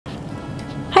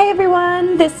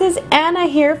everyone, this is Anna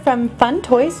here from Fun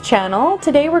Toys channel.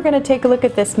 Today we're going to take a look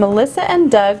at this Melissa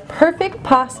and Doug Perfect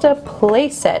Pasta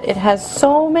Playset. It has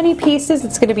so many pieces,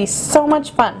 it's going to be so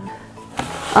much fun.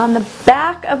 On the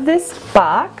back of this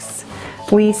box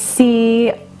we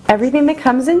see everything that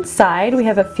comes inside. We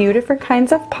have a few different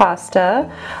kinds of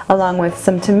pasta along with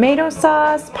some tomato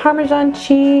sauce, Parmesan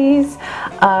cheese,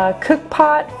 a cook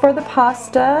pot for the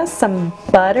pasta, some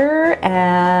butter,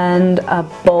 and a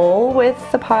bowl with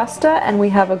the pasta, and we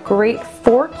have a great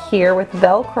fork here with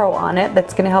Velcro on it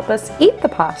that's going to help us eat the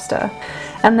pasta.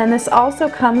 And then this also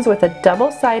comes with a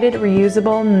double-sided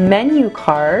reusable menu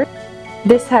card.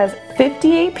 This has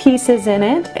 58 pieces in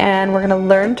it, and we're going to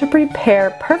learn to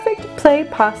prepare perfect play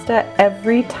pasta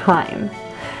every time.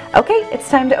 Okay, it's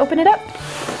time to open it up.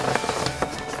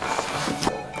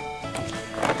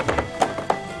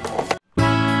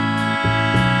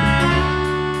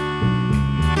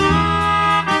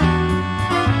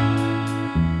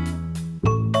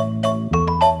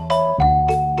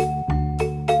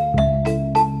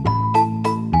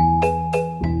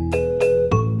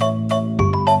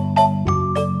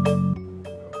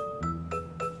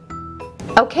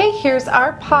 Okay, here's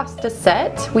our pasta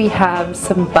set. We have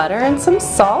some butter and some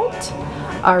salt,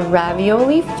 our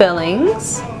ravioli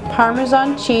fillings,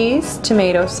 Parmesan cheese,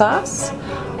 tomato sauce,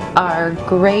 our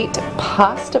great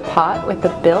pasta pot with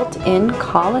a built-in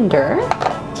colander,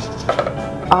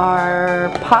 our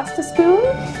pasta spoon,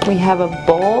 we have a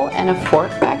bowl and a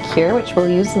fork back here which we'll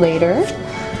use later.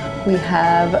 We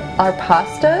have our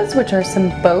pastas, which are some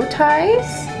bow ties,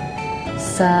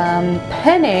 some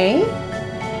penne,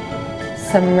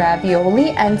 some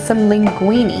ravioli, and some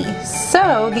linguini.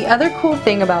 So the other cool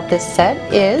thing about this set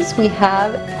is we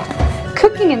have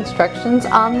cooking instructions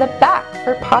on the back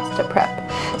for pasta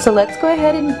prep. So let's go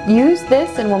ahead and use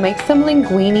this, and we'll make some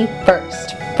linguini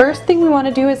first. First thing we want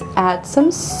to do is add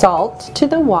some salt to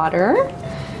the water.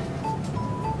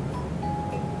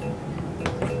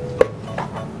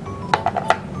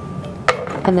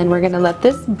 And then we're going to let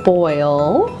this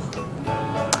boil.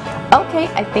 Okay,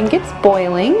 I think it's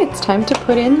boiling. It's time to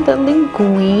put in the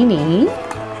linguini.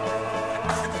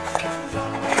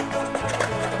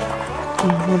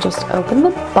 And we'll just open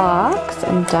the box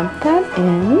and dump that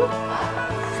in.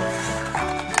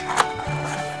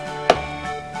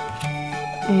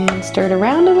 And stir it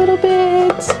around a little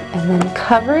bit, and then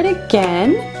cover it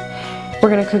again. We're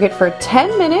going to cook it for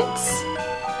 10 minutes,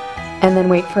 and then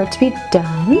wait for it to be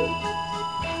done.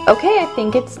 Okay, I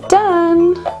think it's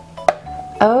done.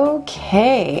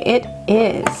 Okay, it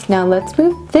is. Now let's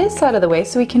move this out of the way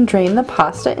so we can drain the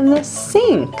pasta in the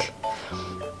sink.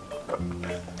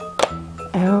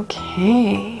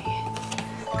 Okay.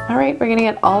 Alright, we're gonna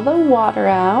get all the water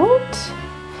out.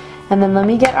 And then let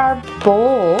me get our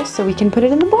bowl so we can put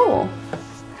it in the bowl.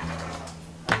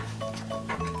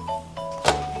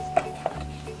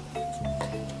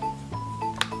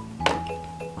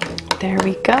 There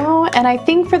we go. And I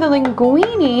think for the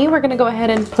linguini, we're gonna go ahead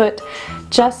and put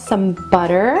just some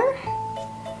butter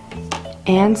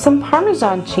and some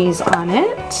Parmesan cheese on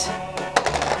it.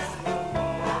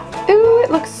 Ooh,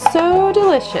 it looks so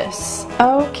delicious.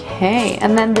 Okay,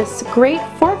 and then this great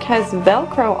fork has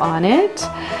Velcro on it,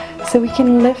 so we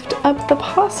can lift up the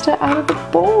pasta out of the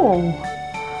bowl.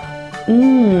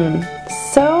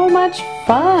 So much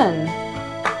fun.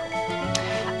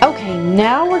 Okay,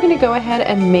 now we're going to go ahead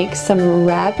and make some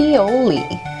ravioli.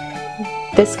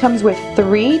 This comes with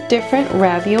 3 different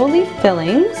ravioli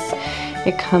fillings.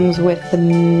 It comes with the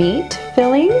meat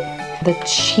filling, the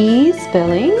cheese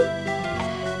filling,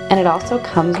 and it also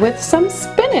comes with some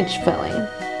spinach filling.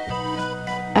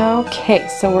 Okay,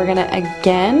 so we're going to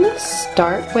again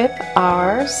start with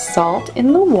our salt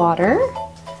in the water.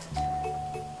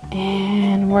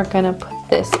 And we're going to put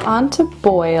this on to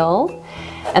boil.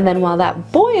 And then while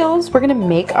that boils, we're going to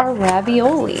make our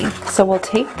ravioli. So we'll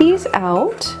take these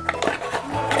out.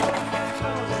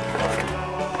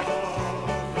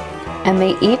 And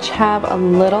they each have a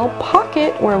little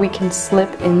pocket where we can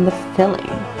slip in the filling.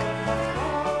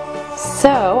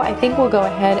 So I think we'll go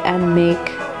ahead and make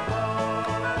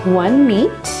one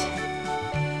meat.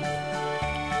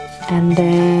 And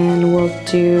then we'll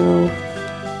do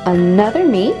another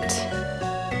meat.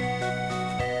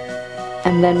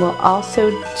 And then we'll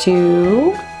also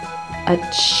do a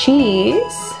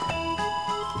cheese,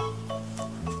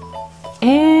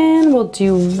 and we'll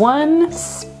do one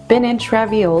spinach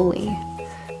ravioli.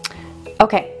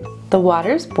 Okay, the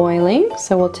water's boiling,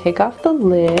 so we'll take off the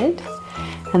lid,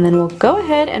 and then we'll go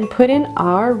ahead and put in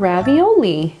our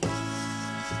ravioli.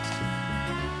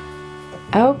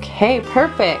 Okay,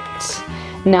 perfect.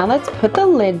 Now let's put the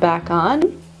lid back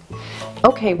on.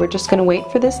 Okay, we're just gonna wait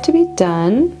for this to be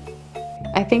done.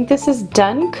 I think this is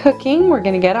done cooking. We're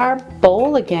gonna get our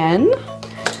bowl again.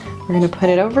 We're gonna put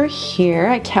it over here.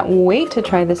 I can't wait to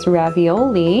try this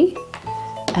ravioli.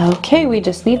 Okay, we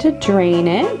just need to drain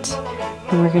it.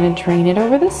 And we're gonna drain it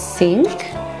over the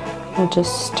sink. We'll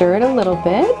just stir it a little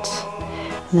bit.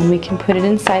 And then we can put it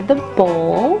inside the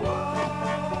bowl.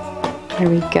 There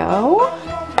we go.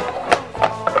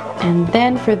 And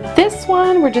then for this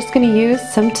one, we're just gonna use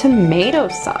some tomato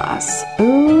sauce.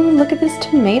 Ooh, look at this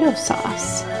tomato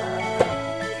sauce.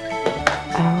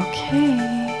 Okay.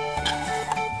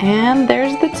 And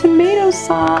there's the tomato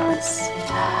sauce.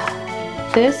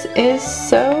 This is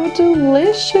so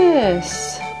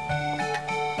delicious.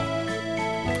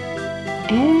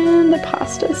 And the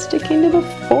pasta is sticking to the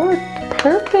fork.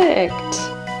 Perfect.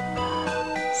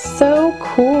 So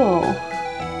cool.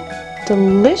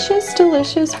 Delicious,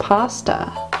 delicious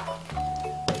pasta.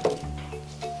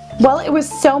 Well, it was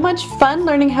so much fun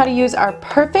learning how to use our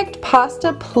Perfect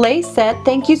Pasta Playset.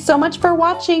 Thank you so much for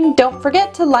watching. Don't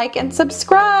forget to like and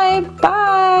subscribe.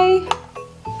 Bye!